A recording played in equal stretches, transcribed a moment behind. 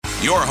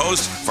your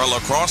host for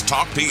Lacrosse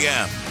Talk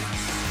PM,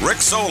 Rick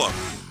Solem.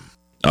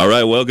 All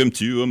right, welcome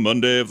to a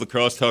Monday of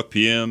Lacrosse Talk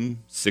PM,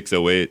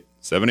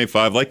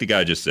 608-785, like the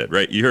guy just said,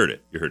 right? You heard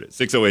it.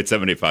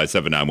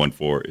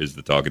 608-785-7914 is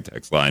the talk and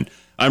text line.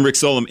 I'm Rick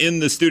Solem. In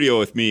the studio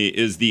with me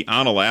is the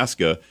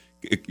Onalaska.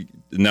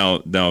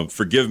 Now,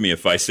 forgive me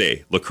if I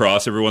say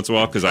lacrosse every once in a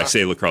while, because I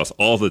say lacrosse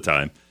all the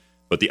time.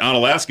 But the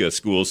Onalaska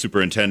School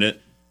Superintendent.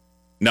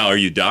 Now, are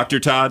you Dr.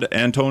 Todd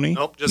Antony?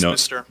 Nope, just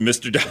Mr.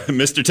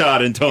 Mr.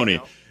 Todd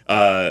Antony.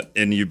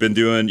 And you've been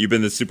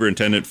the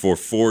superintendent for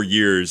 4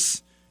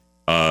 years.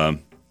 What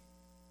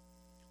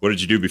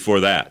did you do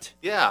before that?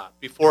 Yeah,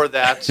 before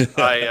that,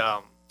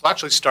 I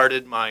actually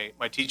started my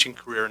teaching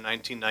career in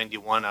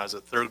 1991. I was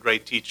a third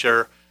grade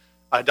teacher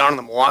down in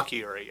the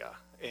Milwaukee area,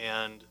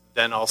 and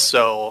then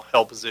also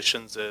held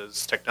positions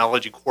as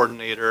technology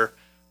coordinator,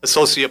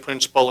 associate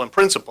principal, and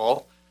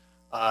principal.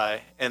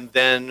 And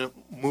then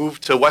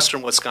moved to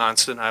western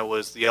Wisconsin. I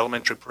was the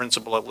elementary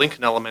principal at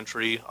Lincoln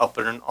Elementary up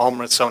in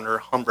Alma-Sumner,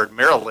 Humbird,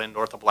 Maryland,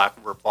 north of Black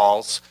River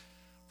Falls,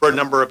 for a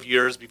number of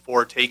years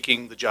before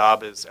taking the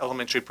job as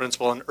elementary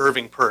principal in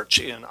Irving Perch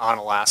in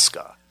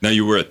Onalaska. Now,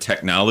 you were a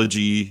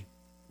technology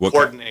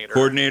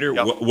coordinator?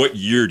 Yep. What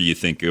year do you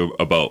think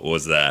about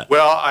was that?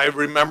 Well, I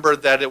remember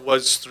that it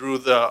was through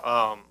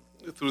the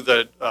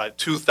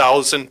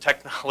 2000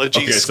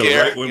 technology scare.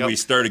 So right when we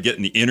started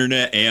getting the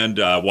internet and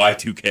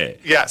Y2K.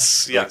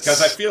 Yes.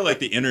 Because I feel like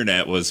the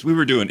internet we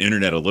were doing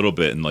internet a little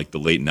bit in like the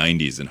late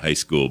 90s in high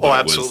school. But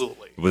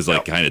absolutely. It was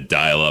like kind of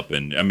dial up.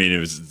 And I mean, it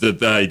was the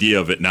idea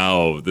of it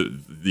now,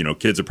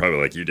 kids are probably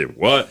like, you did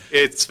what?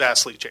 It's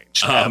vastly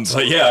changed.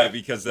 But yeah,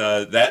 because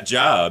that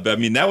job, I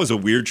mean, that was a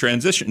weird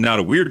transition. Not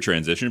a weird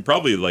transition,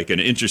 probably like an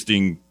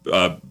interesting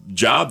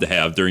job to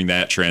have during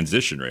that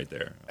transition right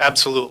there.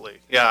 Absolutely.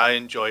 Yeah, I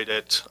enjoyed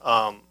it.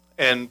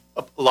 And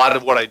a lot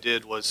of what I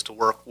did was to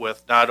work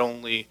with not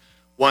only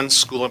one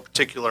school in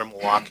particular in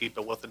Milwaukee,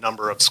 but with a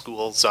number of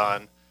schools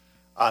on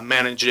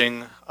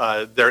managing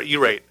their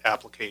E-rate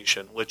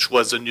application, which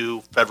was a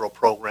new federal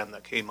program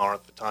that came out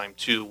at the time,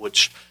 too,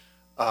 which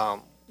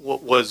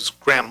was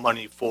grant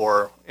money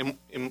for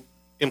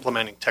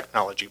implementing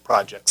technology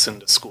projects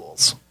into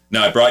schools.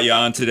 Now, I brought you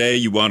on today.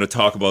 You want to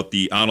talk about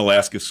the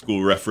Onalaska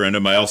school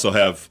referendum. I also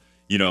have,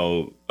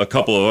 a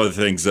couple of other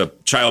things.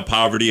 Child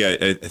poverty,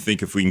 I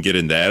think if we can get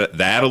into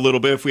that a little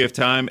bit if we have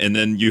time. And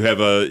then you have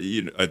a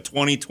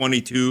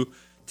 2022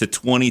 to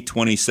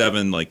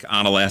 2027 like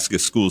Onalaska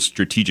school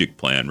strategic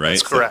plan, right?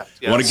 That's correct.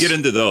 So I want to get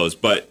into those,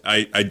 but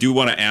I do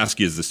want to ask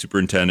you as the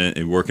superintendent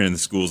and working in the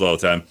schools all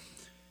the time,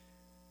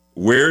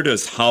 where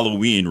does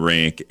Halloween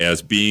rank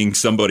as being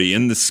somebody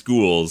in the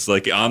schools,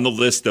 like on the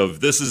list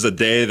of this is a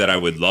day that I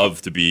would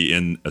love to be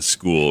in a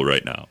school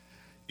right now?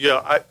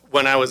 Yeah,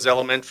 when I was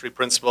elementary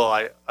principal,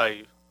 I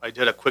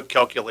did a quick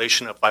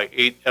calculation. If I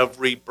ate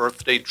every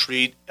birthday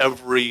treat,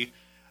 every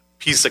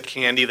piece of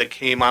candy that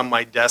came on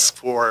my desk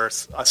for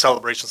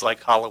celebrations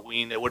like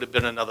Halloween, it would have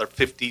been another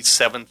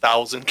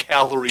 57,000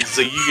 calories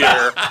a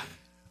year.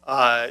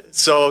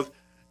 So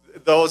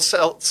those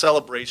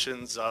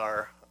celebrations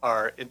are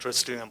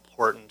interesting and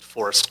important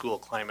for school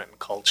climate and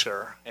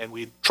culture, and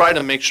we try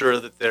to make sure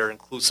that they're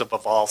inclusive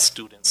of all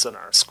students in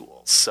our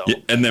schools. So, yeah,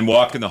 and then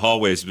walking the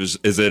hallways,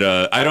 is it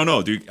I don't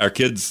know, our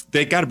kids,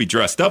 they got to be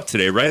dressed up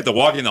today, right? The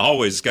walking the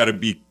hallways has got to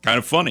be kind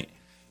of funny.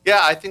 Yeah,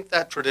 I think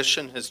that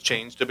tradition has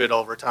changed a bit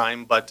over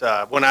time, but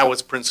when I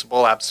was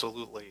principal,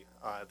 absolutely,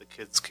 the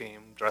kids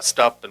came dressed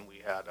up, and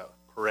we had a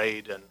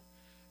parade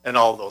and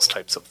all those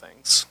types of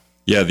things.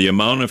 Yeah, the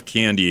amount of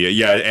candy.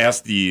 Yeah, I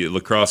asked the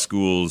lacrosse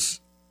schools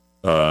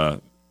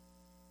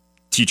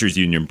teachers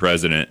union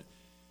president,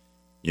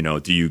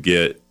 do you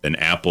get an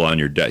apple on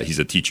your desk? He's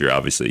a teacher,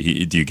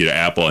 obviously. Do you get an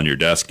apple on your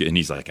desk? And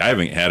he's like, I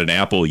haven't had an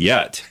apple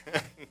yet.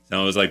 And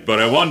I was like,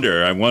 but I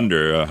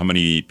wonder how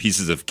many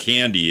pieces of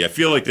candy. I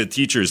feel like the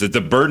teachers, it's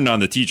a burden on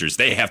the teachers.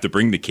 They have to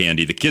bring the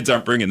candy. The kids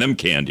aren't bringing them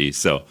candy.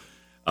 So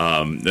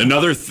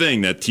another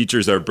thing that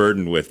teachers are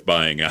burdened with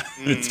buying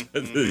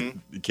the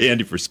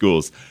candy for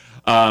schools.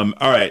 All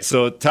right,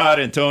 so Todd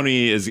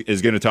Antony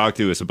is going to talk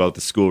to us about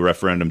the school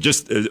referendum.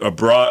 Just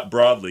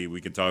broadly,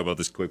 we can talk about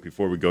this quick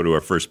before we go to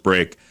our first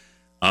break.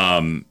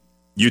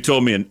 You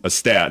told me a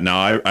stat.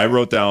 Now, I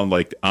wrote down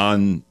like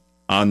on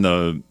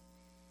the,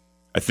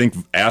 I think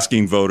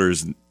asking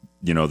voters,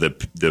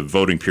 the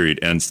voting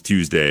period ends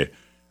Tuesday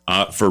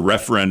for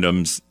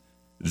referendums.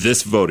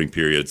 This voting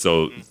period.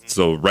 So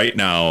right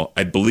now,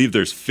 I believe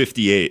there's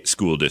 58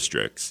 school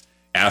districts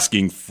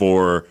asking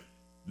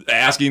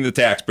the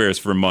taxpayers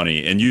for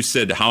money. And you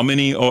said how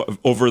many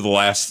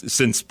over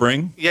since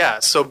spring? Yeah,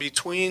 so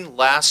between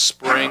last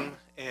spring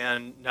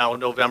and now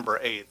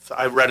November 8th,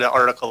 I read an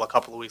article a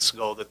couple of weeks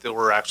ago that there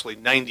were actually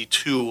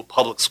 92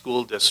 public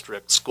school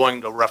districts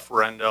going to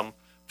referendum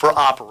for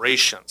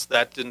operations.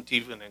 That didn't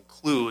even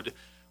include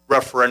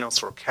referendums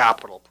for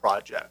capital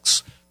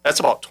projects. That's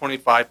about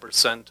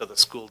 25% of the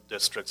school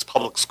districts,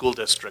 public school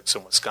districts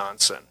in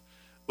Wisconsin,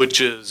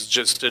 which is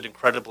just an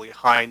incredibly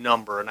high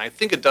number. And I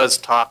think it does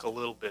talk a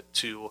little bit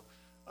to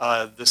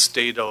the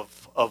state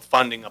of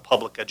funding a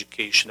public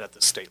education at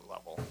the state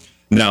level.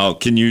 Now,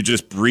 can you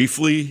just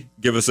briefly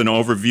give us an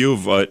overview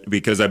of what,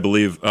 because I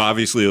believe,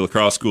 obviously, La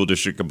Crosse School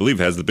District, I believe,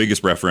 has the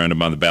biggest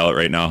referendum on the ballot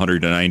right now,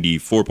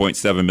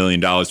 $194.7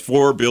 million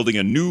for building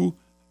a new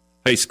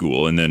high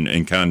school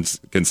and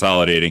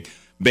consolidating.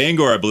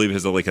 Bangor, I believe,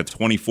 has like a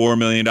 $24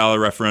 million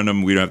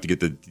referendum. We don't have to get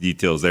the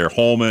details there.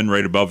 Holman,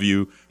 right above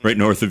you, right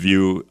north of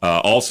you,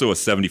 also a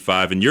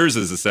 75, and yours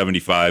is a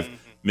 $75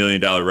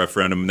 million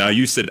referendum. Now,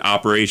 you said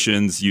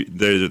operations.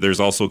 There's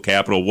also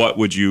capital.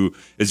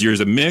 Is yours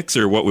a mix,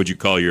 or what would you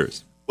call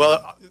yours?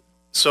 Well,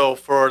 so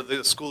for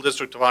the school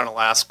district of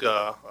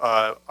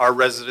Onalaska, our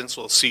residents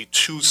will see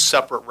two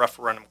separate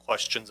referendum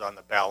questions on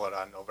the ballot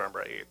on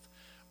November 8th.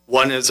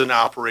 One is an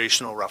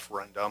operational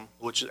referendum,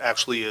 which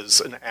actually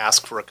is an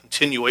ask for a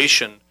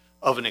continuation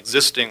of an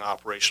existing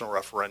operational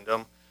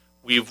referendum.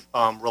 We've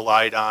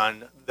relied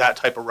on that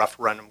type of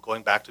referendum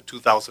going back to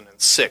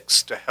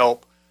 2006 to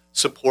help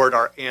support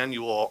our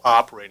annual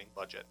operating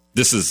budget.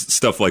 This is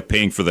stuff like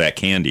paying for that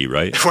candy,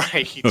 right?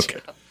 Right.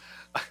 Okay.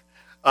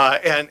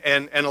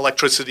 And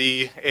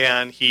electricity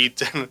and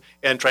heat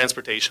and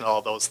transportation,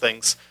 all those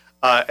things.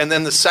 And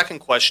then the second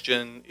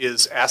question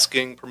is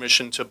asking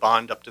permission to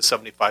bond up to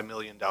 $75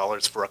 million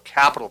for a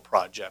capital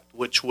project,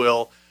 which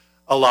will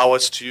allow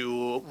us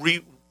to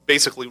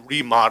basically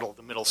remodel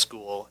the middle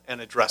school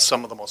and address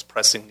some of the most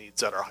pressing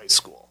needs at our high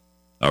school.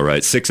 All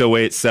right,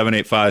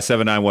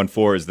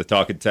 608-785-7914 is the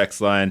talk and text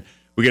line.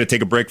 We're going to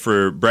take a break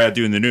for Brad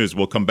doing the news.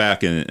 We'll come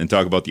back and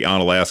talk about the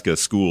Onalaska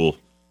School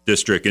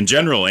District in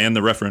general and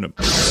the referendum.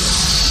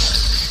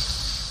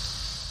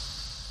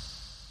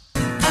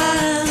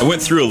 I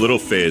went through a little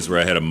phase where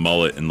I had a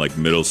mullet in like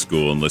middle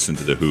school and listened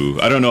to The Who.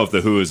 I don't know if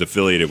The Who is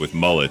affiliated with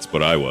mullets,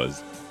 but I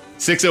was.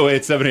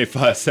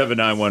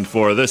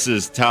 608-785-7914. This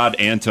is Todd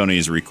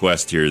Antony's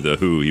request here, The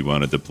Who he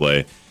wanted to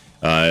play.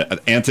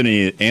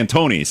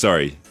 Antony,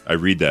 sorry. I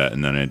read that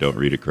and then I don't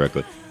read it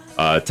correctly.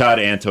 Todd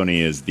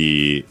Antony is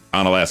the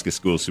Onalaska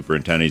School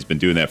Superintendent. He's been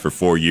doing that for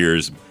 4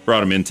 years.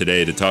 Brought him in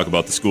today to talk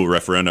about the school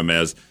referendum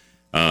as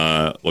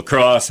La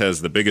Crosse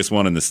has the biggest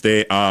one in the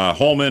state.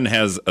 Holman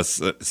has a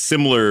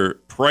similar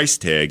price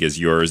tag as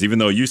yours, even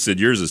though you said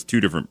yours is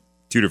two different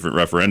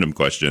referendum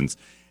questions.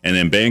 And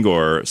then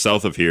Bangor,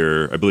 south of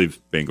here, I believe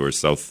Bangor is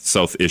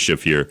south-ish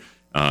of here,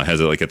 has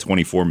like a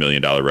 $24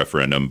 million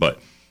referendum. But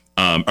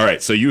all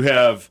right, so you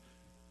have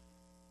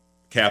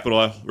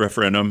capital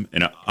referendum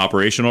and an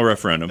operational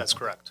referendum. That's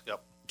correct. Yep.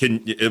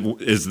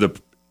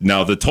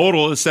 Now the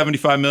total is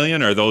 $75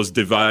 million? Are those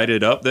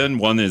divided up then?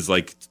 One is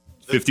like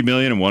 $50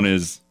 million and one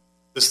is?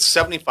 The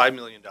 $75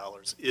 million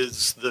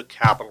is the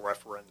capital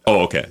referendum. Oh,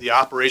 okay. The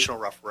operational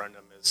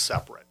referendum is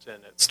separate,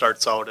 and it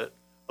starts out at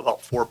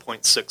about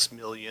 $4.6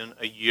 million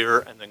a year,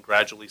 and then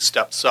gradually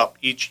steps up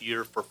each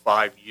year for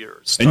 5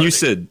 years. And you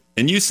said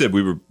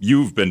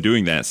you've been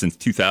doing that since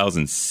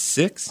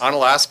 2006?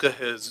 Onalaska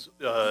has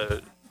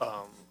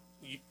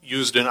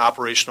used an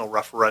operational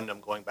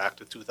referendum going back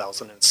to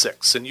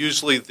 2006, and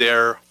usually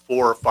they're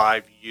 4 or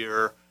 5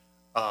 year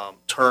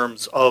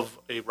terms of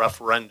a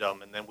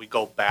referendum, and then we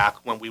go back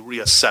when we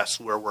reassess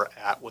where we're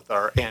at with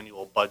our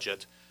annual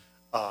budget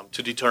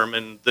to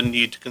determine the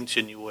need to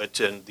continue it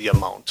and the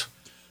amount.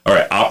 All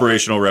right,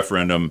 operational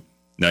referendum.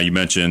 Now you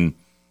mentioned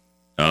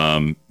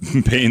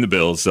paying the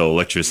bills, so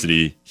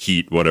electricity,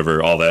 heat,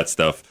 whatever, all that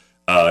stuff.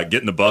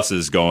 Getting the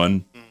buses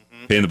going,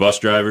 paying the bus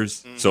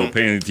drivers, so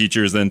paying the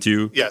teachers then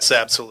too. Yes,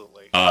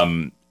 absolutely.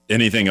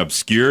 Anything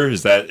obscure?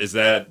 Is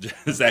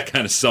that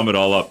kind of sum it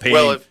all up?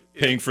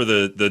 Paying for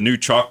the new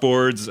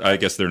chalkboards. I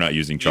guess they're not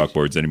using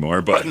chalkboards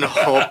anymore, but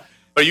no.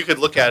 But you could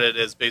look at it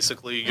as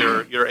basically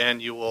your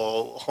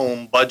annual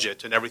home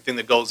budget and everything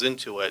that goes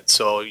into it.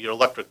 So your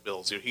electric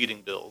bills, your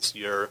heating bills,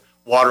 your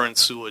water and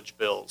sewage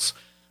bills.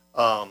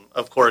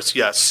 Of course,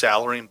 yes,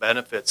 salary and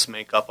benefits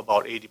make up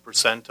about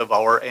 80% of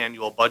our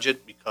annual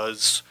budget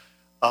because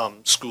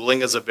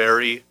schooling is a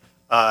very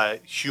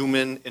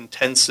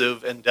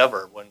human-intensive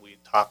endeavor when we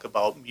talk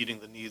about meeting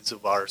the needs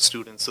of our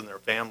students and their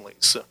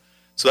families.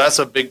 So that's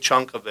a big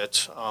chunk of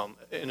it,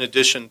 in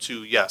addition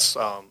to, yes,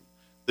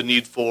 the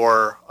need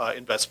for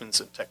investments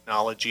in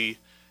technology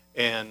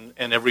and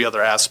every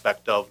other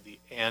aspect of the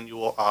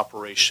annual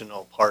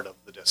operational part of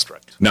the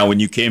district. Now,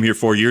 when you came here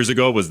 4 years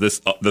ago, was this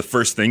the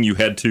first thing you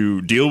had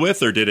to deal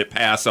with, or did it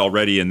pass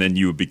already and then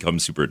you become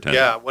superintendent?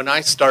 Yeah, when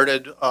I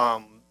started,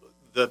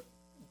 the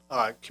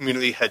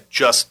community had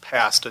just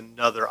passed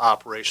another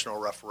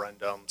operational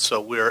referendum, so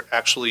we're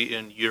actually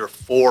in year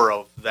 4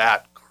 of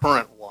that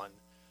current one.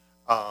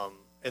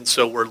 And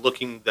so we're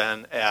looking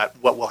then at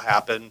what will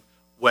happen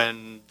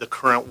when the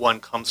current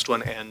one comes to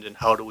an end and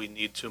how do we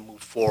need to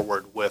move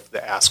forward with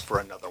the ask for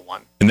another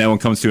one. And that one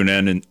comes to an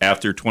end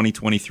after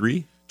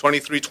 2023?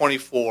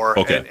 23-24.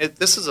 Okay. And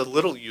this is a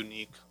little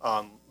unique.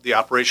 The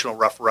operational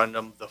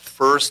referendum, the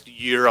first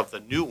year of the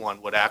new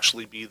one would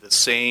actually be the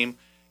same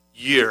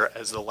year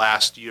as the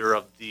last year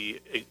of the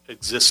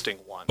existing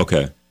one.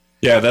 Okay.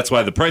 Yeah, that's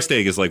why the price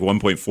tag is like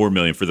 $1.4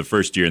 million for the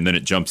first year, and then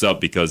it jumps up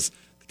because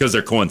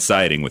they're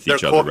coinciding with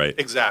each other, right?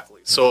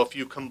 Exactly. So if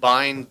you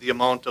combine the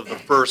amount of the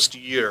first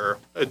year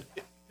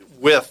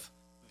with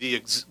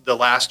the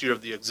last year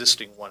of the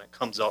existing one, it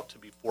comes out to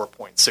be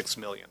 4.6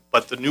 million.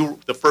 But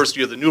the first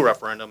year of the new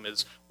referendum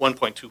is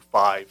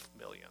 1.25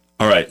 million.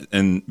 All right,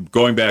 and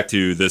going back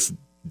to this,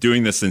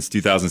 doing this since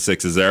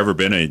 2006, has there ever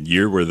been a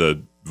year where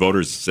the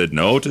voters said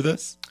no to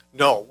this?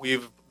 No,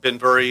 we've been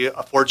very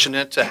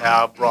fortunate to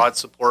have broad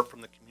support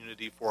from the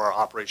community for our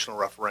operational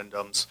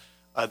referendums.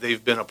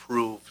 They've been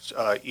approved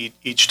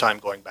each time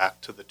going back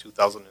to the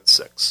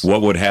 2006.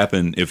 What would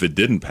happen if it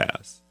didn't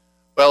pass?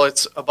 Well,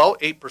 it's about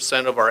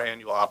 8% of our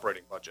annual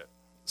operating budget.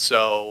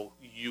 So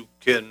you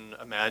can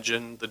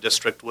imagine the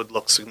district would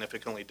look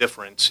significantly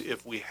different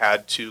if we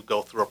had to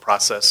go through a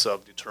process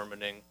of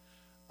determining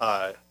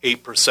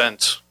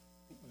 8%,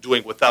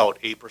 doing without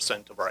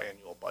 8% of our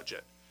annual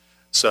budget.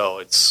 So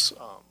it's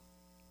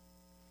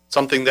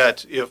something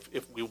that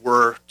if we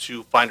were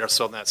to find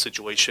ourselves in that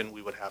situation,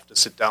 we would have to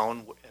sit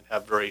down and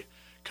have very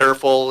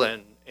careful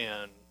and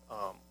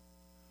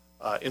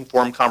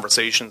informed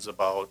conversations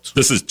about.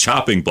 This is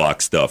chopping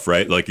block stuff,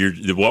 right? Like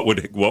what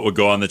would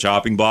go on the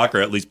chopping block,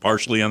 or at least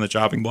partially on the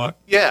chopping block?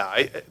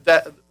 Yeah,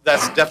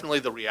 that's definitely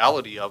the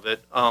reality of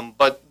it.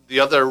 But the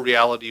other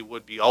reality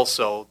would be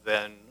also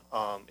then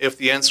if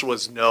the answer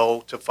was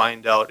no, to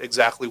find out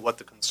exactly what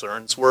the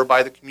concerns were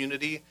by the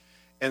community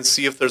and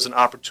see if there's an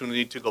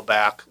opportunity to go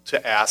back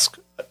to ask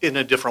in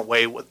a different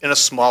way, in a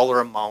smaller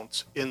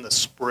amount in the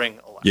spring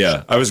election.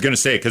 Yeah, I was going to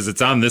say, because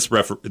it's on this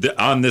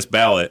on this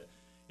ballot.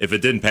 If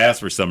it didn't pass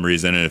for some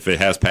reason, and if it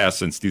has passed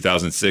since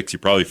 2006, you're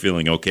probably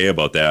feeling okay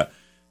about that.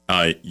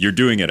 You're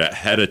doing it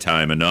ahead of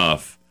time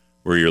enough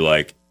where you're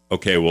like,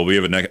 okay, well, we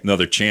have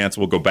another chance.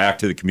 We'll go back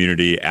to the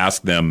community,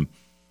 ask them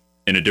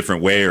in a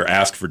different way, or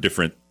ask for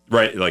different,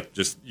 right? Like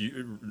just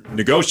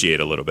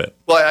negotiate a little bit.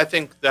 Well, I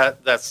think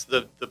that's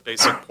the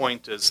basic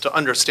point, is to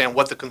understand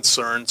what the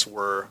concerns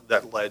were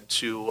that led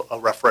to a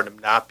referendum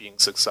not being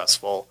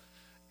successful,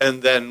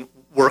 and then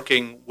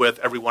working with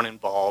everyone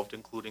involved,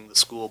 including the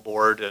school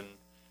board and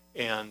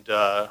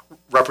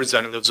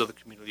representatives of the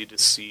community, to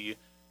see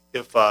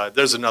if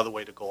there's another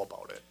way to go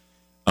about it.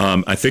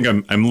 I think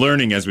I'm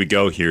learning as we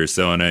go here.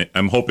 So, and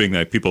I'm hoping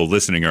that people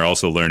listening are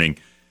also learning.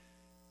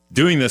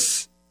 Doing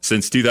this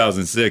since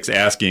 2006,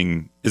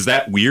 asking, is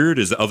that weird?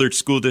 Is other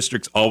school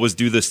districts always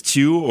do this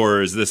too,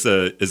 or is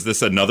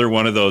this another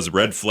one of those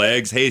red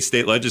flags? Hey,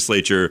 state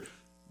legislature,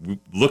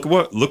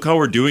 look how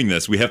we're doing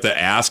this. We have to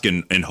ask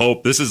and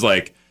hope. This is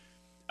like,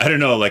 I don't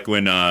know, like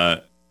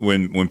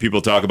when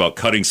people talk about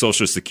cutting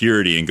Social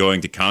Security and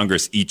going to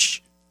Congress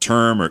each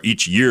term or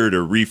each year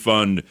to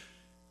refund,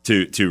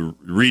 to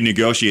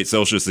renegotiate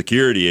Social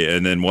Security,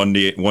 and then one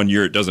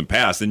year it doesn't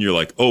pass, then you're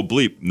like, oh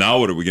bleep, now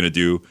what are we going to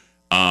do?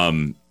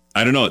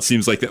 I don't know. It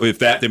seems like if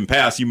that didn't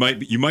pass, you might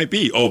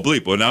be, oh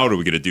bleep, well now what are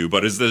we going to do?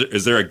 But is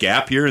there a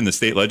gap here in the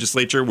state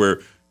legislature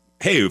where,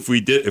 hey,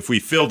 if we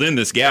filled in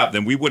this gap,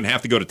 then we wouldn't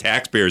have to go to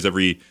taxpayers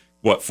every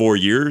 4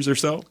 years or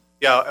so?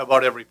 Yeah,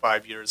 about every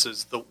 5 years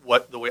is the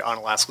way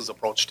Onalaska's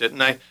approached it.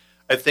 And I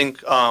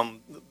think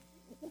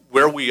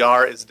where we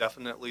are is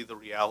definitely the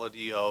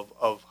reality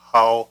of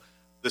how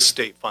the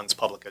state funds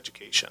public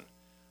education.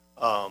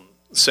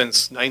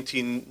 Since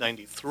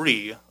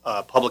 1993,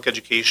 public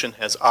education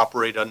has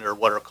operated under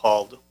what are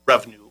called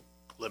revenue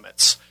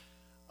limits,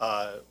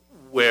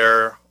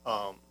 where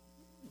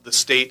the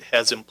state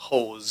has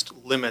imposed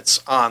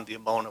limits on the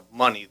amount of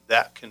money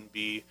that can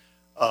be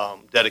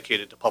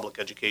dedicated to public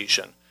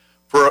education.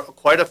 For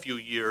quite a few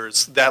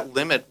years, that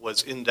limit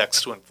was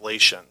indexed to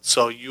inflation.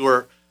 So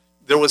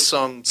there was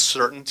some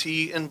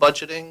certainty in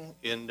budgeting,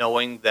 in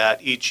knowing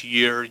that each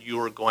year you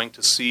were going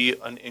to see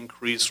an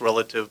increase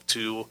relative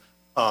to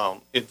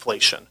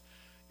inflation.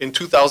 In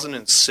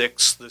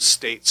 2006, the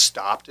state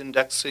stopped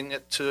indexing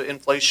it to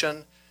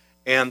inflation,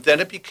 and then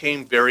it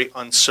became very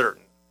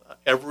uncertain.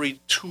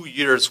 Every 2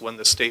 years when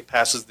the state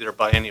passes their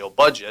biennial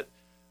budget,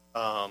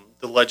 the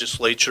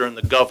legislature and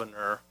the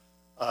governor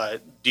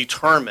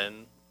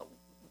determine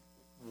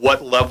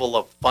what level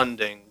of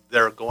funding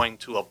they're going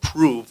to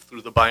approve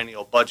through the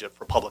biennial budget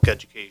for public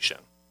education.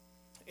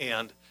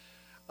 And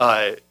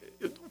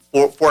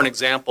for an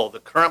example, the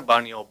current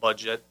biennial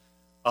budget,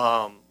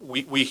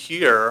 we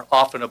hear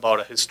often about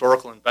a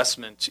historical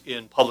investment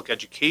in public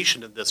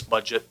education in this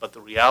budget, but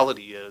the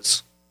reality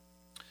is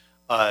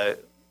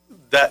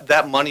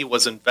that money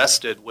was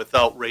invested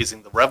without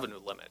raising the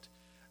revenue limit.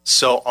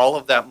 So all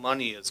of that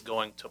money is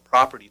going to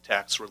property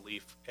tax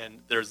relief, and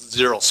there's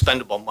zero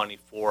spendable money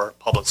for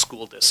public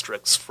school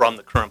districts from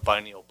the current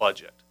biennial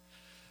budget.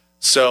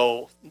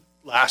 So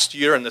last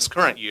year and this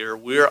current year,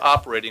 we're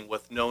operating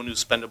with no new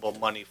spendable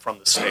money from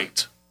the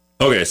state.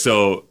 Okay,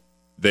 so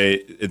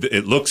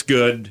it looks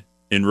good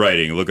in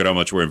writing. Look at how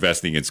much we're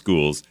investing in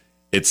schools.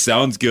 It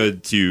sounds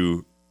good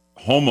to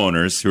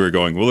homeowners who are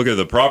going, well, look at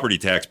the property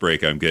tax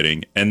break I'm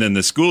getting. And then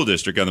the school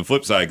district on the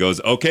flip side goes,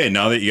 okay,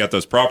 now that you got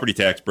those property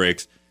tax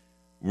breaks,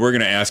 we're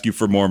going to ask you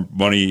for more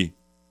money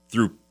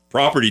through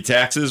property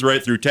taxes,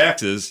 right, through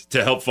taxes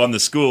to help fund the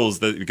schools.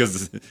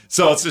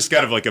 So it's just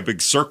kind of like a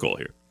big circle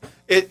here.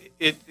 It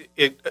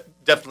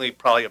definitely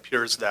probably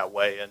appears that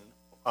way. And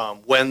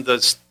when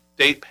the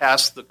state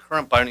passed the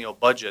current biennial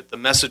budget, the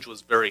message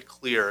was very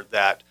clear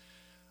that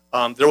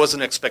there was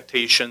an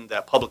expectation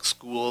that public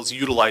schools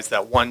utilize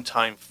that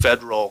one-time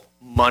federal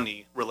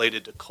money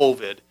related to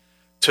COVID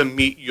to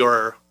meet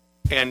your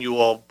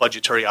annual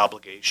budgetary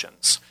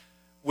obligations,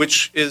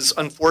 which is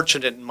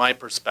unfortunate in my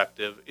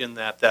perspective in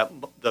that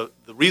the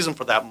reason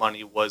for that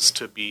money was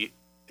to be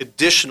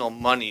additional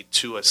money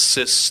to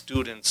assist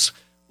students'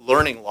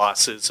 learning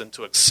losses and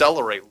to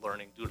accelerate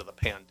learning due to the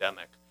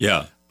pandemic.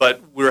 Yeah.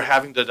 But we're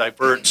having to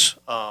divert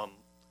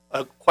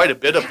quite a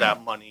bit of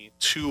that money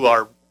to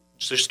our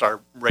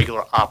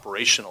regular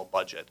operational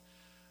budget.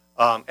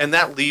 And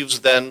that leaves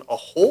then a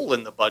hole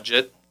in the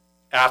budget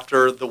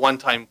after the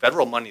one-time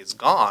federal money is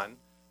gone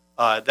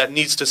that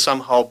needs to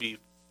somehow be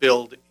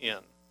filled in.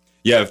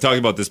 Yeah, I've talked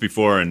about this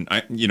before, and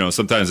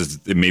sometimes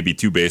it may be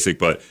too basic,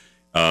 but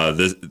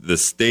the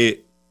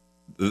state,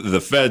 the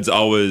feds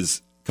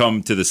always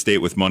come to the state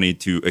with money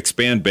to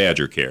expand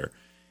badger care.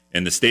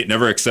 And the state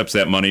never accepts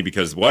that money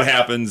because what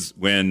happens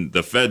when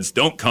the feds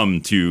don't come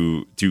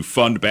to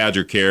fund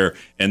badger care,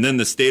 and then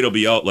the state will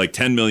be out like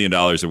 $10 million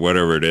or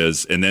whatever it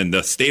is, and then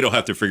the state will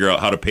have to figure out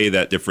how to pay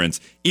that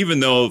difference, even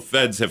though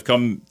feds have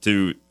come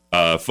to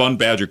fund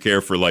badger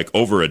care for like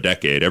over a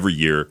decade, every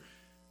year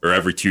or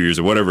every 2 years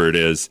or whatever it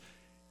is.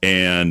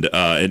 And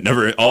it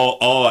never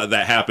all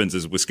that happens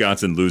is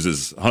Wisconsin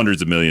loses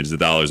hundreds of millions of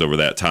dollars over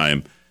that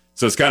time.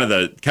 So it's kind of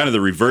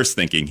the reverse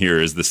thinking here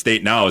is the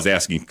state now is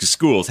asking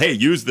schools, hey,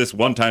 use this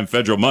one-time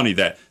federal money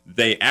that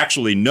they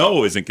actually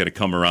know isn't going to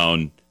come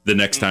around the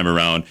next time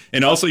around.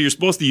 And also you're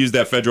supposed to use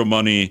that federal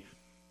money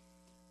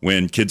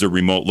when kids are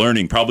remote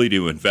learning, probably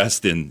to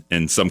invest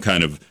in some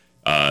kind of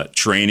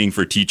training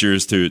for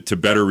teachers to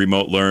better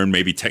remote learn,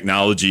 maybe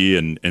technology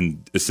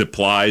and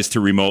supplies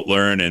to remote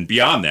learn, and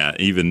beyond that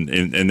even.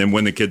 And then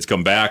when the kids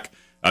come back,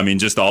 I mean,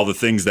 just all the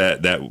things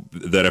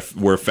that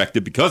were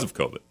affected because of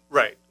COVID.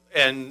 Right.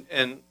 And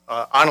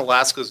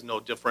Onalaska is no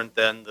different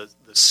than the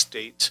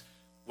state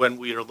when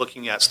we are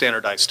looking at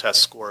standardized test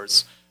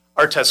scores.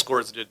 Our test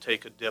scores did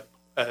take a dip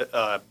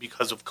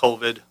because of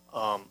COVID.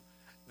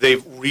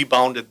 They've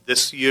rebounded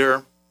this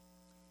year,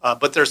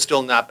 but they're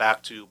still not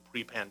back to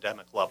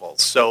pre-pandemic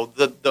levels. So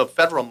the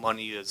federal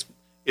money is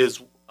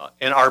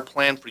and our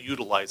plan for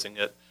utilizing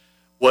it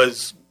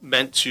was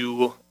meant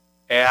to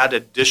add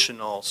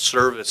additional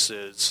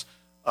services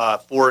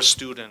for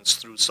students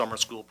through summer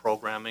school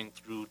programming,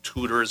 through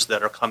tutors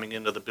that are coming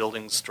into the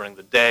buildings during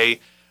the day,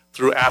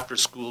 through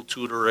after-school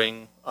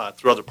tutoring,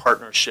 through other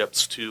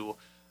partnerships to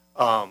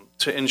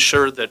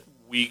ensure that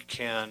we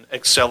can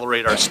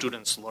accelerate our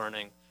students'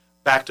 learning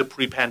back to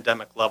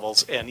pre-pandemic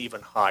levels and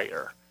even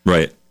higher.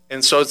 Right.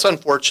 And so it's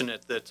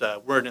unfortunate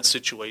that we're in a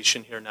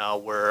situation here now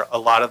where a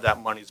lot of that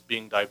money is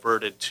being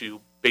diverted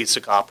to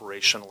basic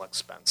operational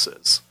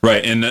expenses.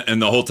 Right,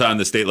 and the whole time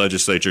the state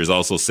legislature is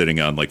also sitting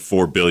on like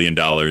 $4 billion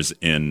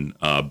in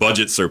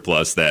budget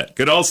surplus that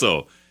could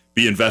also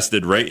be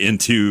invested right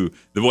into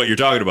what you're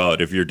talking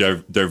about. If you're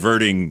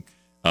diverting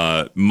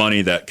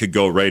money that could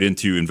go right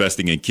into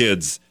investing in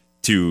kids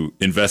to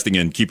investing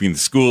in keeping the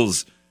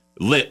schools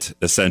lit,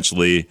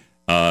 essentially,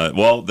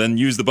 well, then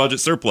use the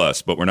budget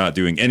surplus. But we're not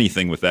doing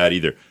anything with that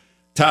either.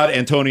 Todd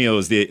Antony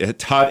is the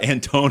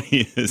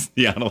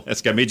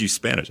Onalaska. I made you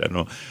Spanish. I don't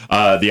know.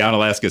 The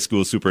Onalaska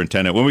school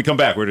superintendent. When we come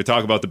back, we're going to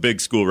talk about the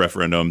big school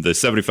referendum, the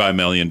 $75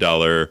 million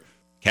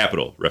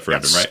capital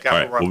referendum, yes, right? All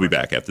right. Referendum. We'll be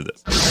back after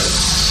this.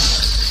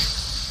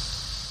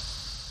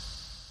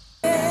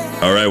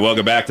 All right.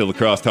 Welcome back to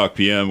Lacrosse Talk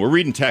PM. We're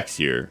reading text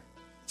here.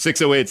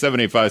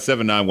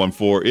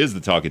 608-785-7914 is the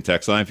talking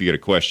text line. If you got a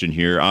question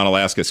here,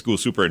 Onalaska school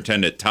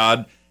superintendent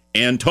Todd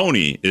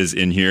Antony is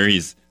in here.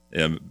 He's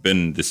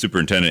been the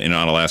superintendent in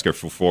Onalaska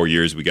for 4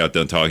 years. We got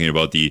done talking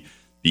about the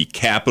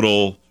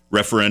capital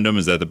referendum.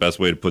 Is that the best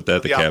way to put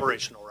that? The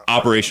operational referendum.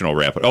 Operational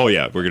rapid. Oh,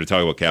 yeah. We're going to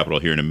talk about capital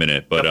here in a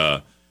minute.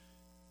 But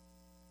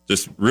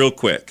just real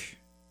quick,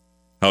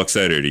 how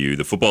excited are you?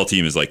 The football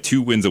team is like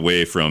 2 wins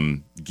away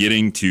from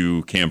getting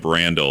to Camp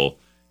Randall.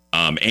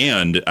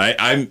 And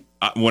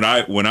when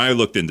I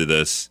looked into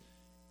this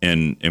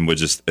and was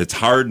just, it's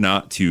hard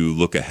not to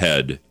look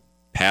ahead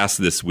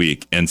past this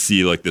week and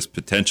see like this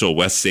potential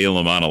West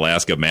Salem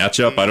Onalaska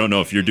matchup. I don't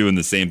know if you're doing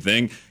the same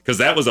thing, because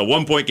that was a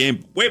 1-point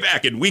game way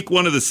back in week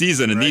 1 of the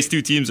season, and these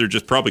two teams are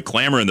just probably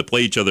clamoring to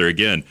play each other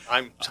again.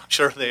 I'm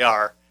sure they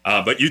are.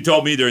 But you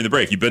told me during the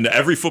break you've been to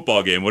every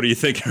football game. What are you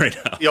thinking right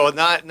now?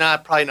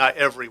 Probably not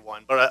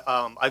everyone, but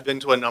I've been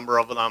to a number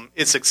of them.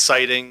 It's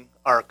exciting.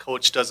 Our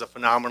coach does a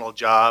phenomenal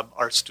job.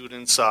 Our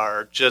students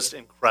are just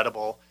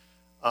incredible.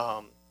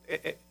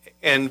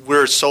 And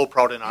we're so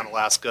proud in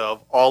Onalaska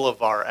of all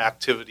of our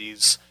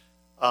activities.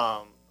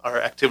 Our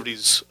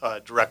activities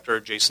director,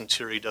 Jason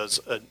Thierry,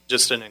 does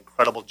just an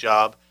incredible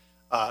job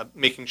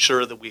making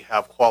sure that we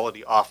have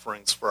quality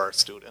offerings for our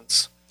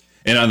students.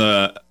 And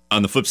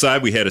on the flip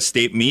side, we had a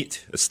state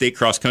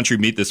cross-country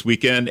meet this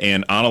weekend,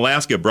 and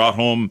Onalaska brought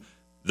home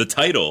the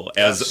title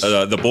as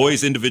the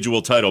boys'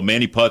 individual title.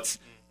 Manny Putz,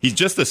 he's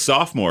just a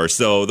sophomore,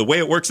 so the way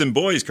it works in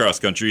boys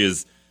cross-country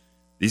is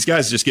these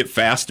guys just get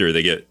faster.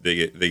 They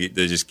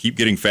just keep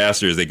getting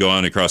faster as they go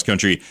on across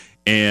country.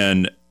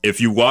 And if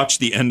you watch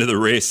the end of the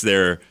race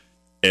there,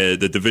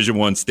 the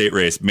Division I state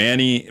race,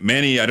 Manny,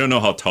 I don't know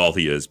how tall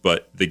he is,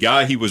 but the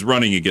guy he was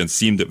running against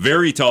seemed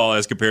very tall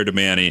as compared to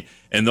Manny.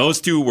 And those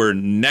two were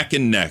neck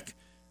and neck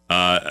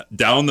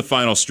down the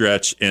final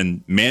stretch.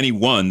 And Manny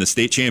won the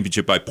state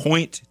championship by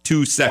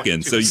 0.2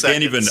 seconds. So you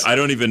can't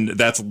even,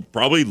 that's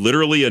probably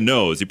literally a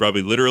nose. He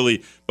probably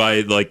literally, by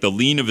like the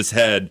lean of his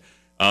head,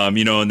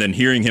 and then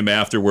hearing him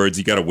afterwards,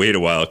 you got to wait a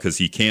while because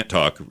he can't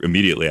talk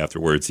immediately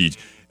afterwards.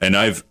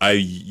 I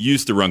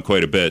used to run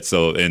quite a bit,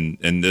 so and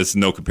there's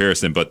no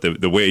comparison. But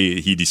the way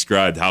he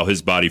described how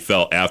his body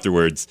felt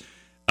afterwards,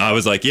 I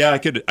was like, yeah,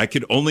 I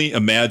could only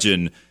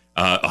imagine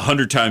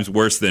 100 times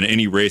worse than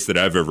any race that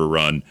I've ever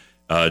run.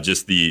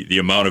 Just the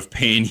amount of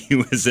pain he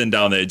was in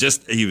down there.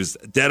 He was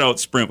dead out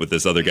sprint with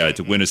this other guy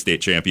to win a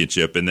state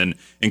championship, and then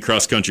in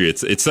cross country,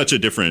 it's such a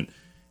different.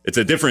 It's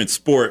a different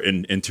sport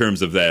in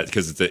terms of that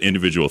because it's an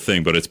individual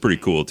thing, but it's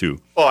pretty cool too.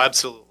 Oh,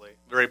 absolutely.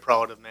 Very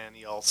proud of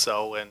Manny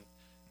also,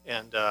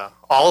 and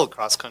all the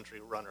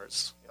cross-country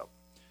runners. Yep.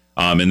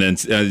 And then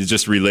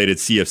just related,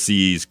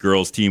 CFC's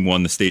girls team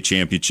won the state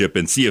championship,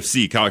 and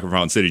CFC, Concord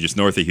Fountain City, just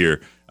north of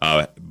here,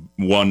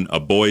 won a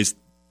boys'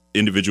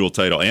 individual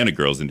title and a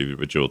girls'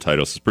 individual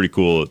title. So it's pretty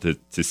cool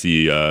to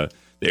see the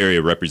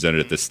area represented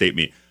at this state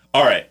meet.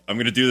 All right, I'm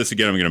going to do this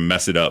again. I'm going to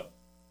mess it up.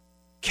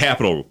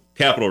 Capital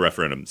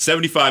referendum,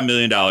 $75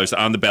 million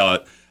on the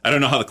ballot. I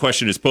don't know how the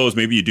question is posed.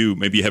 Maybe you do.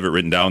 Maybe you have it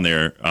written down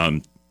there,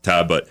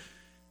 Todd. But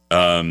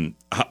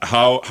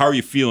how are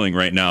you feeling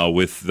right now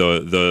with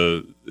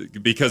the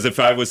because if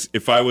I was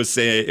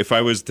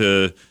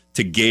to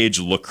gauge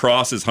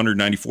lacrosse's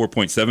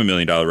 $194.7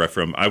 million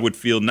referendum, I would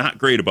feel not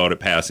great about it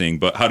passing.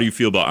 But how do you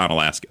feel about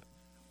Onalaska?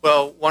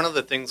 Well, one of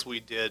the things we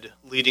did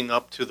leading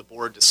up to the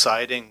board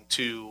deciding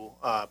to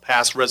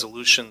pass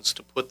resolutions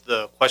to put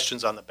the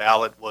questions on the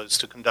ballot was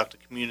to conduct a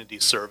community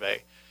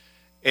survey.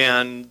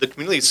 And the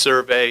community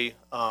survey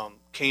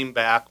came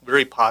back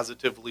very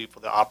positively for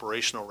the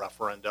operational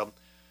referendum.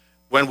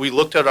 When we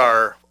looked at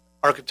our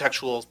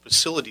architectural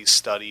facilities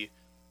study,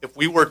 if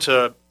we were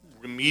to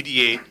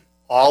remediate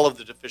all of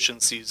the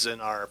deficiencies in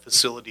our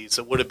facilities,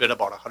 it would have been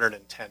about $110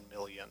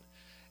 million.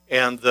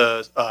 And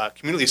the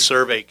community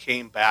survey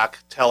came back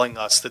telling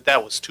us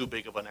that was too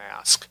big of an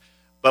ask.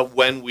 But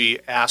when we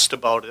asked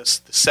about this,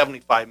 the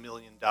 $75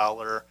 million,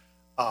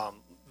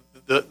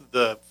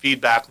 the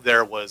feedback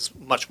there was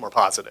much more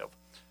positive.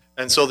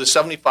 And so the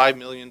 $75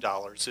 million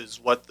is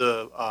what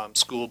the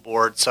school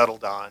board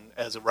settled on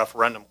as a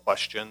referendum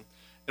question.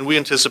 And we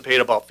anticipate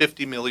about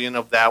 $50 million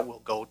of that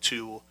will go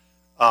to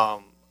a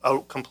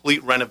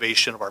complete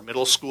renovation of our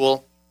middle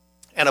school.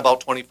 And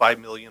about $25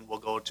 million will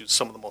go to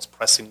some of the most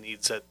pressing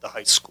needs at the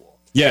high school.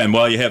 Yeah, and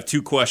while you have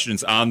two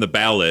questions on the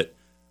ballot,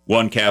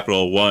 one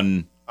capital,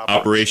 one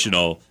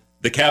operational,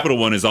 the capital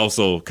one is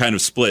also kind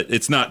of split.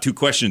 It's not two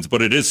questions,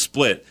 but it is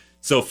split.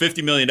 So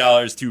 $50 million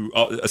to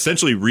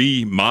essentially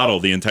remodel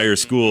the entire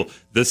school.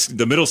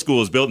 The middle school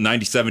was built in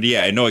 1978.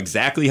 I know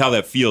exactly how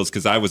that feels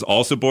because I was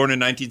also born in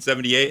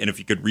 1978, and if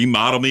you could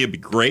remodel me, it'd be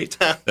great.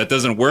 That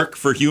doesn't work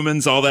for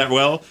humans all that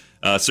well.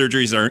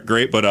 Surgeries aren't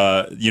great, but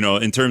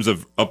in terms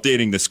of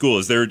updating the school,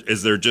 is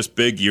there just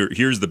big?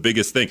 Here's the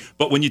biggest thing.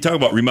 But when you talk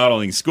about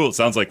remodeling school, it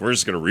sounds like we're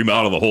just going to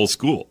remodel the whole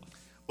school.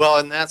 Well,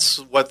 and that's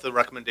what the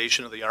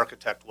recommendation of the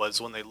architect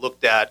was when they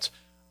looked at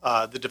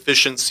the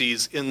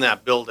deficiencies in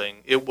that building.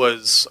 It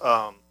was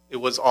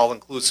all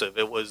inclusive.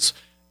 It was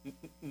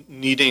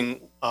needing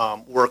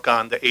work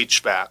on the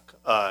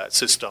HVAC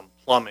system,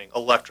 plumbing,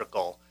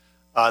 electrical,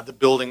 the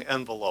building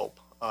envelope.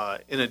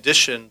 In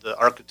addition, the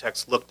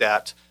architects looked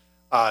at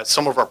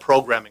some of our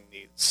programming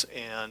needs.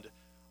 And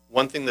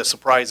one thing that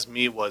surprised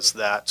me was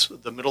that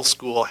the middle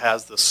school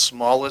has the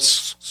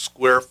smallest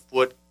square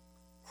foot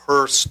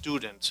per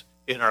student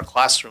in our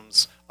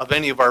classrooms of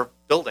any of our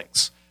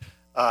buildings.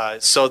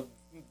 So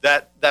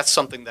that's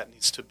something that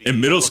needs to be.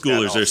 And middle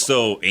schoolers are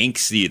so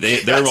angsty.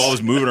 They're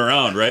always moving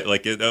around, right?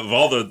 Like of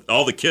all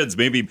the kids,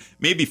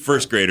 maybe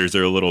first graders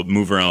are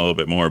move around a little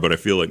bit more, but I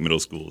feel like middle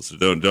schools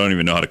don't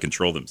even know how to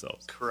control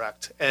themselves.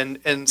 Correct.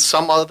 And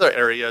some other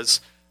areas,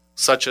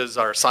 such as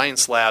our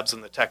science labs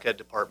in the tech ed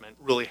department,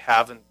 really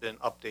haven't been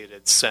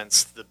updated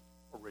since the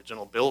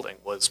original building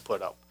was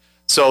put up.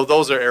 So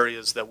those are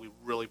areas that we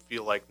really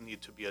feel like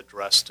need to be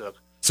addressed.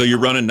 So you're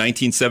running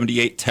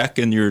 1978 tech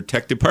in your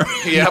tech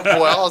department? Yeah,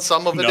 well,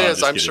 some of it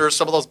is. I'm kidding. Sure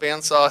some of those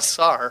bandsaws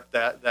are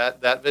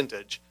that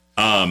vintage.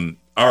 All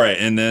right,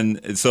 and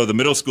then so the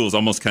middle school is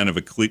almost kind of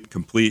a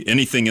complete.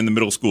 Anything in the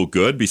middle school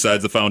good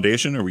besides the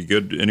foundation? Are we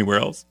good anywhere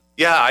else?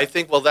 Yeah, I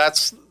think. Well,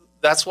 that's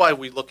why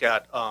we look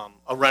at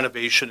a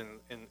renovation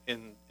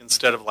in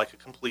instead of like a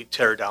complete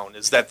tear down.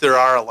 Is that there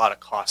are a lot of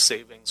cost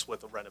savings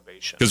with a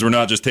renovation because we're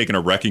not just taking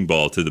a wrecking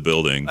ball to the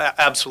building.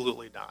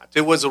 Absolutely not.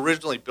 It was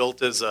originally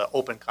built as an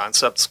open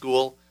concept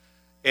school,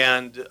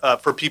 and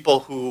for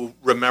people who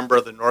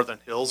remember the Northern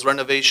Hills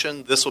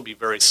renovation, this will be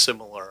very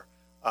similar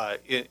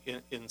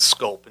in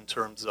scope in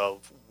terms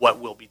of what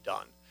will be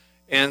done.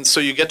 And so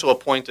you get to a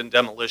point in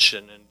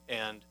demolition,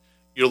 and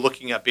you're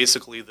looking at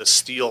basically the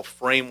steel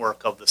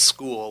framework of the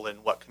school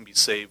and what can be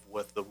saved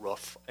with the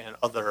roof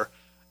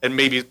and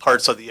maybe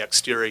parts of the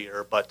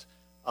exterior. But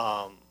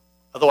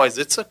otherwise,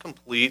 it's a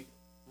complete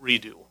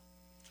redo.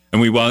 And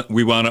we want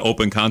to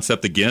open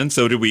concept again.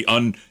 So did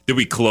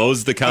we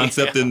close the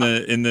concept in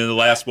the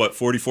last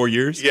 44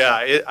 years?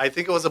 Yeah, I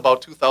think it was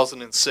about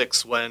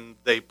 2006 when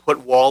they put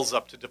walls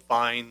up to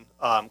define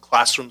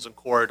classrooms and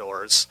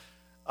corridors.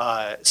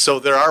 So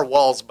there are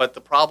walls, but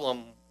the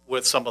problem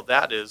with some of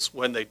that is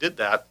when they did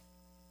that,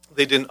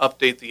 they didn't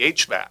update the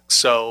HVAC.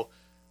 So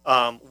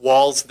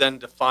walls then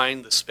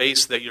define the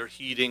space that you're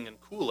heating and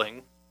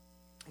cooling,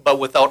 but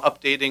without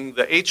updating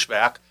the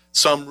HVAC,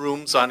 some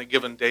rooms on a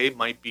given day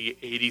might be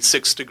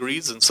 86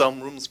 degrees and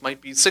some rooms might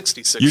be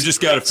 66 degrees. You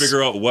just got to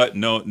figure out what,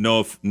 not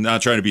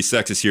trying to be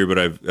sexist here, but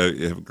I have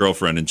a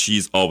girlfriend and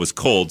she's always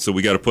cold. So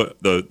we got to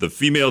put the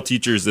female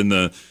teachers in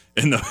the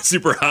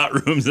super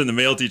hot rooms and the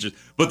male teachers.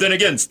 But then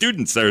again,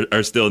 students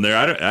are still in there.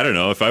 I don't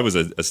know. If I was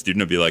a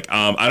student, I'd be like,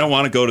 I don't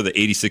want to go to the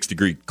 86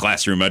 degree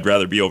classroom. I'd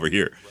rather be over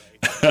here.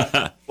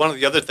 Right. One of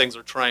the other things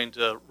we're trying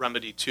to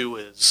remedy too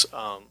is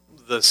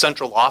the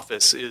central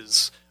office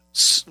is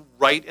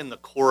right in the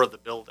core of the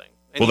building.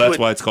 And well, that's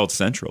why it's called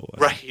Central.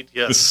 Right,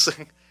 yes.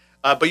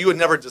 But you would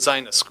never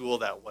design a school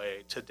that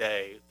way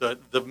today.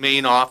 The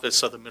main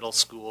office of the middle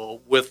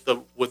school with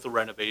the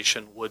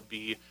renovation would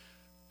be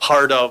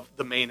part of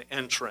the main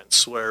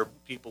entrance where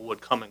people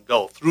would come and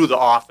go through the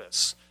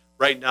office.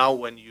 Right now,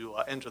 when you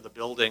enter the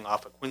building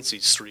off of Quincy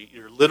Street,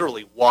 you're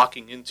literally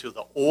walking into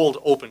the old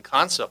open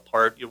concept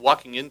part. You're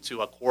walking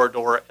into a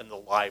corridor and the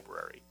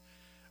library,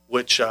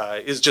 which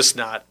is just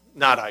not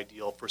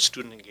ideal for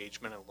student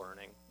engagement and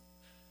learning.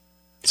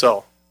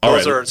 So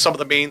those are some of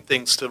the main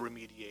things to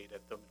remediate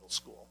at the middle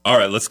school. All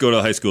right, let's go to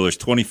the high school. There's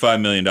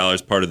 $25 million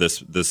part of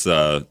this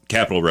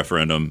capital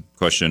referendum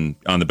question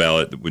on the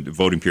ballot. The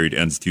voting period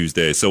ends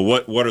Tuesday. So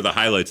what are the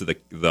highlights of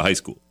the high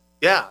school?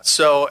 Yeah,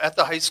 so at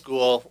the high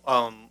school,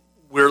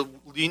 we're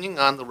leaning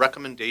on the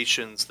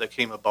recommendations that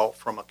came about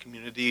from a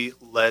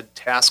community-led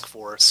task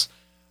force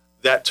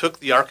that took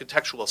the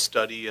architectural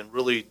study and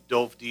really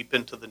dove deep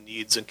into the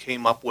needs and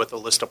came up with a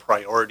list of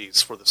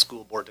priorities for the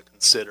school board to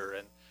consider.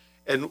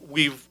 And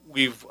we've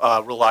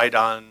relied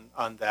on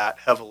that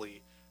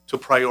heavily to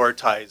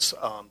prioritize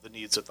the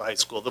needs at the high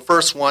school. The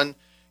first one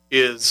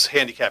is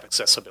handicap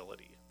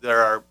accessibility. There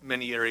are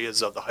many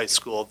areas of the high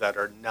school that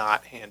are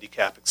not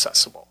handicap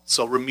accessible.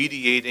 So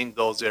remediating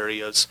those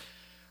areas.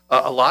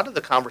 A lot of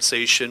the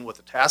conversation with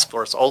the task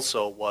force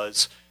also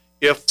was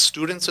if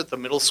students at the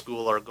middle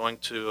school are going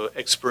to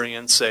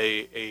experience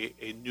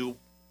a new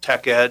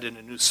tech ed and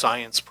a new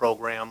science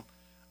program,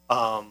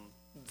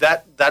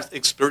 that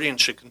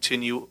experience should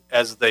continue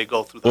as they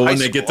go through the high school. Well, when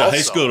they get to high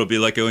school, it'll be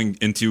like going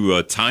into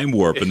a time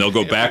warp, and they'll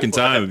go back in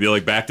time. It'll be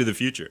like Back to the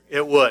Future.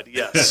 It would,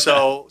 yes.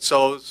 So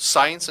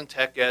science and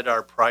tech ed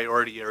are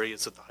priority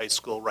areas at the high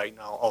school right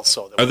now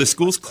also. Are the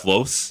schools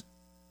close?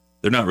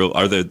 They're not real.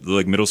 Are the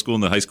middle school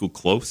and the high school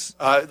close?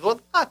 Well,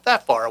 not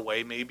that far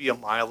away, maybe a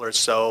mile or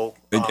so.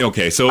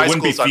 Okay, so it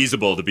wouldn't be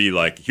feasible to be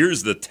like,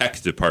 here's the tech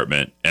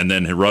department, and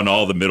then run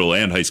all the middle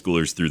and high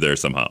schoolers through there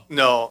somehow.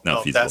 No,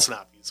 that's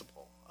not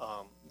feasible.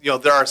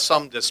 There are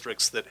some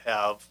districts that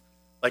have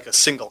like a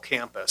single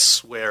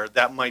campus where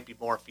that might be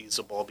more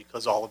feasible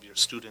because all of your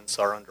students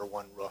are under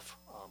one roof,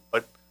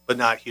 but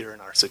not here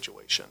in our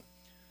situation.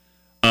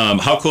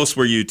 How close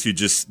were you to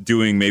just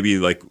doing maybe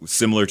like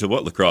similar to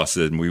what La Crosse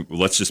did? And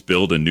let's just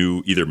build a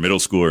new either middle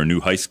school or a new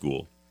high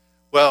school.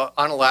 Well,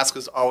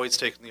 Onalaska's always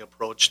taken the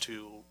approach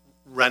to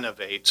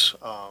renovate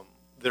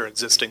their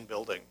existing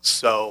buildings.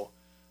 So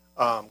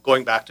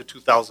going back to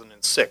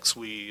 2006,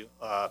 we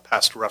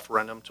passed a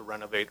referendum to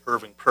renovate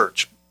Irving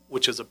Perch,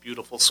 which is a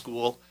beautiful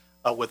school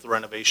with the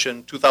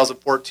renovation.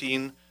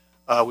 2014,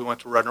 we went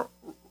to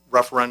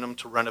referendum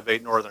to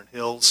renovate Northern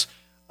Hills.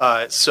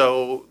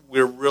 So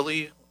we're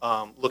really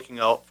looking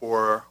out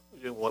for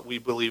what we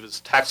believe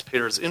is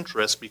taxpayers'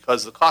 interest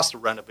because the cost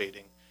of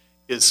renovating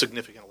is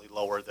significantly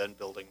lower than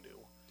building new.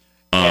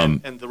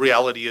 And the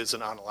reality is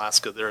in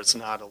Onalaska, there's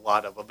not a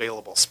lot of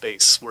available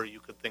space where you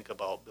could think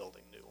about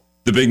building new.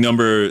 The big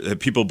number,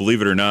 people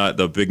believe it or not,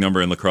 the big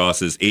number in La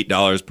Crosse is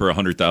 $8 per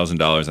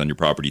 $100,000 on your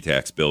property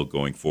tax bill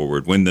going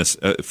forward. When this,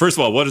 first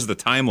of all, what is the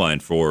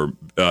timeline for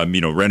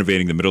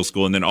renovating the middle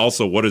school, and then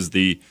also what is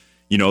the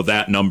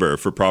that number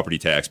for property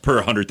tax per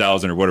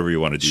 100,000 or whatever you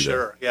want to do there?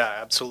 Sure, yeah,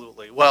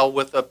 absolutely. Well,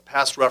 with the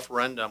past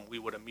referendum, we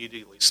would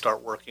immediately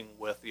start working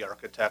with the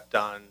architect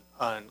on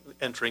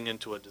entering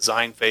into a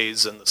design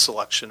phase and the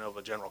selection of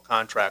a general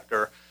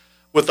contractor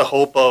with the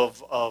hope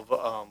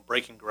of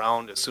breaking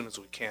ground as soon as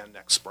we can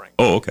next spring.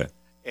 Oh, okay.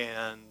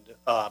 And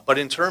but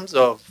in terms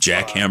of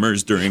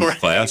jackhammers during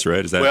class,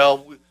 right? Is that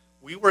well?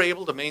 We were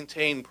able to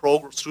maintain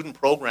student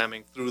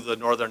programming through the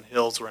Northern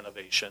Hills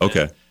renovation.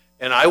 Okay.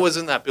 And I was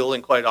in that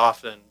building quite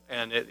often,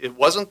 and it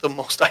wasn't the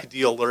most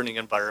ideal learning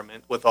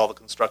environment with all the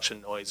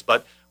construction noise,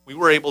 but we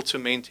were able to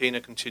maintain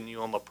a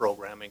continuum of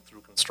programming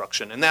through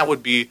construction, and that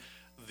would be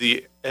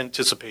the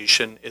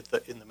anticipation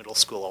in the middle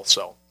school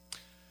also.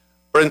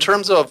 But in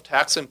terms of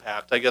tax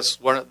impact, I guess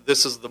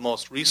this is the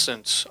most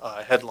recent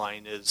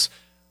headline is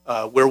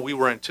where we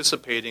were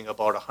anticipating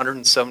about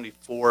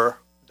 $174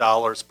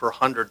 per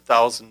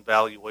 100,000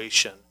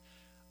 valuation.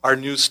 Our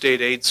new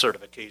state aid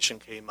certification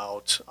came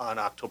out on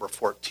October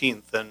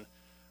 14th and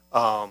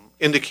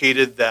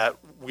indicated that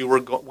we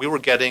were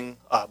getting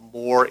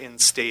more in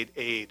state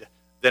aid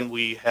than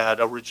we had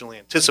originally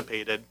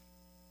anticipated,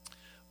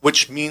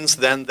 which means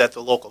then that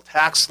the local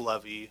tax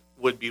levy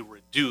would be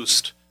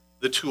reduced.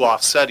 The two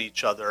offset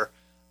each other,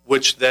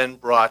 which then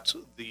brought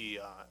the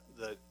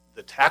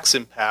tax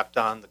impact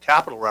on the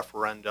capital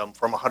referendum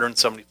from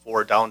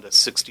 174 down to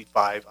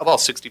about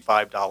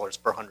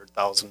 $65 per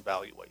 100,000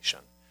 valuation.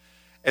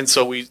 And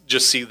so we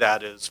just see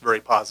that as very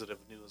positive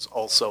news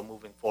also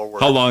moving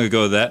forward. How long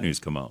ago did that news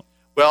come out?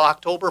 Well,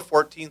 October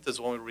 14th is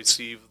when we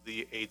received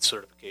the aid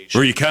certification.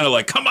 Were you kind of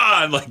like, come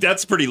on, like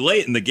that's pretty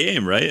late in the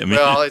game, right? I mean,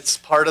 well, it's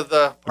part of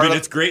the.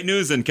 It's great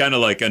news and kind of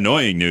like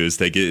annoying news.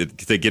 They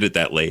get it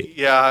that late.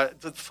 Yeah,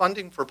 the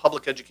funding for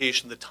public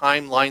education, the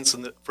timelines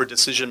for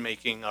decision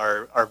making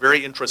are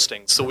very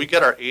interesting. So we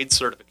get our aid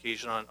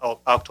certification on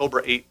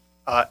October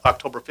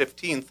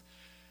 15th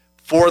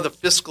for the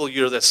fiscal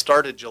year that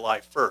started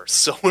July 1st.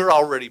 So we're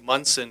already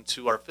months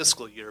into our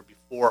fiscal year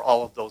before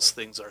all of those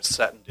things are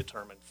set and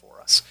determined for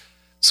us.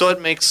 So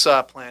it makes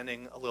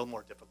planning a little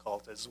more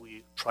difficult as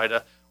we try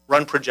to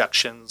run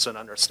projections and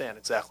understand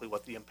exactly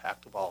what the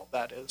impact of all of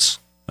that is.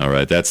 All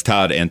right, that's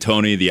Todd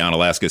Antony, the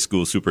Onalaska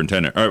School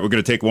Superintendent. All right, we're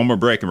going to take one more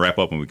break and wrap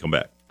up when we come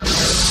back.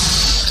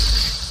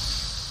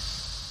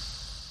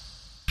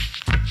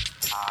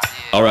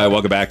 All right,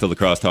 welcome back to La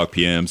Crosse Talk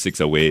PM,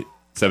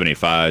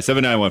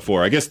 608-785-7914.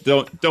 I guess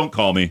don't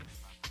call me.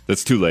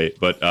 That's too late.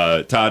 But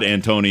Todd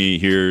Antony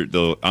here,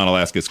 the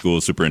Onalaska School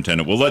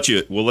Superintendent. We'll let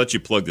you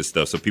plug this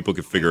stuff so people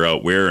can figure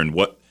out where and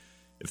what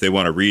if they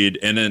want to read.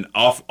 And then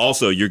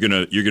also you're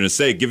gonna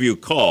say give you a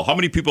call. How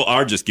many people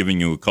are just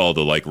giving you a call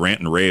to like rant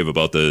and rave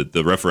about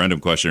the referendum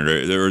question,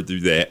 or do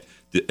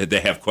they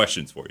have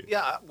questions for you?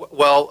 Yeah.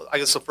 Well, I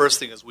guess the first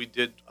thing is we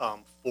did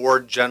 4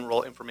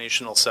 general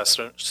informational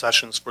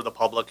sessions for the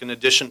public, in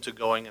addition to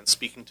going and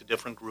speaking to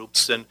different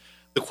groups. And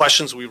the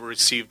questions we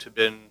received have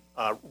been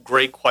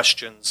great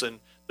questions, and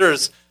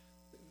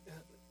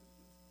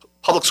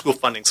public school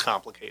funding is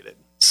complicated.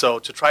 So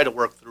to try to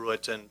work through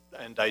it and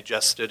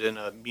digest it in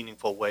a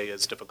meaningful way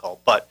is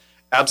difficult. But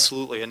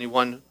absolutely,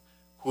 anyone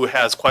who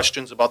has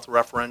questions about the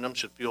referendum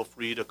should feel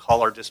free to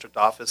call our district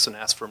office and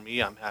ask for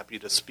me. I'm happy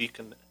to speak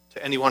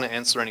to anyone and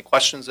answer any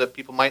questions that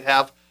people might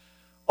have.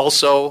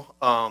 Also,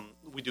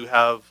 we do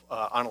have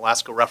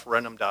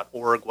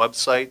OnalaskaReferendum.org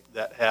website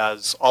that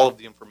has all of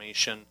the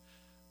information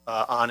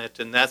on it,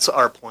 and that's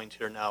our point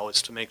here now,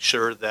 is to make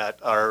sure that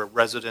our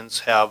residents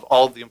have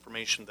all of the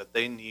information that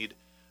they need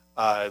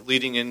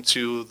leading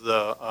into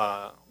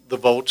the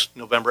vote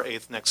November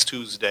 8th, next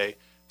Tuesday,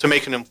 to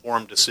make an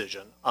informed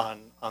decision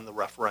on the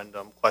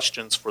referendum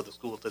questions for the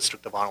school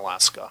district of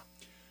Onalaska.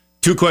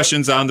 2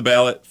 questions on the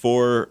ballot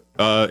for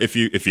if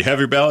you have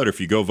your ballot, or if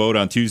you go vote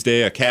on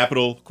Tuesday. A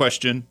capital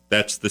question,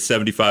 that's the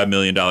 $75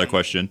 million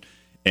question,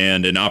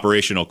 and an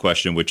operational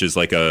question, which is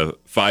like a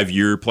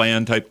 5-year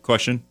plan type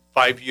question.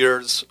 5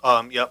 years,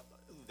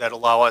 that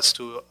allow us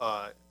to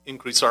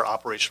increase our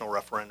operational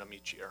referendum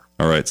each year.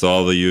 All right, so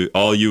all you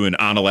in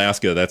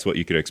Onalaska, that's what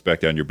you could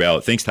expect on your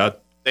ballot. Thanks, Todd.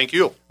 Thank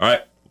you. All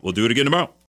right, we'll do it again tomorrow.